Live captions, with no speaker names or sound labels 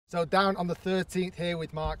So down on the 13th here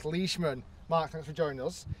with Marc Leishman. Marc, thanks for joining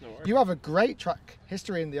us. No worries. You have a great track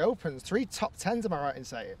history in the Opens, 3 top 10s, am I right in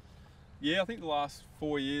saying? Yeah, I think the last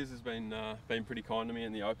 4 years has been pretty kind to me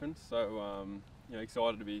in the Opens. So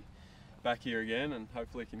excited to be back here again, and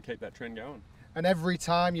hopefully can keep that trend going. And every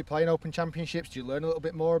time you play in Open Championships, do you learn a little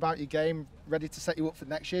bit more about your game, ready to set you up for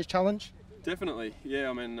next year's challenge? Definitely, yeah.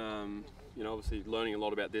 I mean, obviously learning a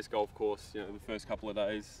lot about this golf course. The first couple of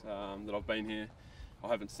days that I've been here, I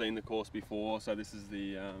haven't seen the course before, so this is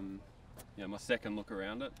the my second look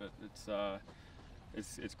around it. But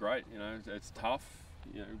it's great. It's tough.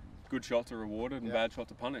 Good shots are rewarded and bad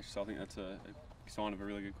shots are punished. So I think that's a sign of a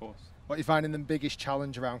really good course. What are you finding the biggest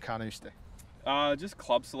challenge around Carnoustie? Just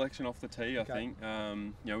club selection off the tee. I think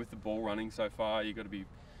with the ball running so far, you've got to be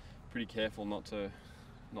pretty careful not to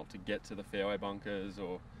get to the fairway bunkers,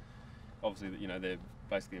 or obviously they're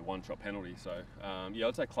basically a one-shot penalty. So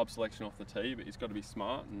I'd say club selection off the tee, but it's got to be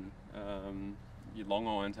smart, and your long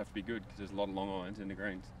irons have to be good because there's a lot of long irons in the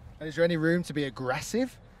greens. And is there any room to be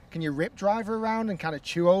aggressive? Can you rip driver around and kind of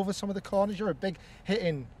chew over some of the corners? You're a big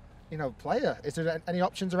hitting player. Is there any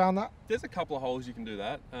options around that? There's a couple of holes you can do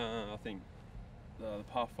that. I think the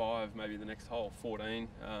par 5, maybe the next hole, 14,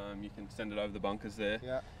 you can send it over the bunkers there.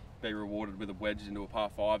 Yeah. Be rewarded with a wedge into a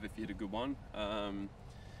par 5 if you hit a good one.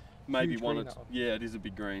 Maybe Huge one green, or that one. yeah, it is a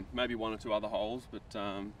big green. Maybe 1 or 2 other holes, but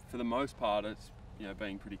for the most part, it's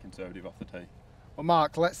being pretty conservative off the tee. Well,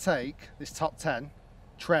 Marc, let's take this top 10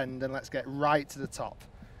 trend and let's get right to the top.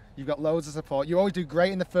 You've got loads of support. You always do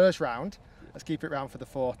great in the first round. Let's keep it round for the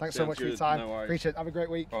 4th. Thanks so Sounds much for your good. time. No worries. Appreciate it. Have a great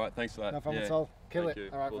week. All right, thanks for that. No problem Yeah. at all. Kill Thank it. you.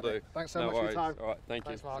 All right, Will buddy. do. Thanks so No much worries. for your time. All right, thank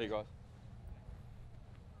Thanks, you. Marc. See you guys.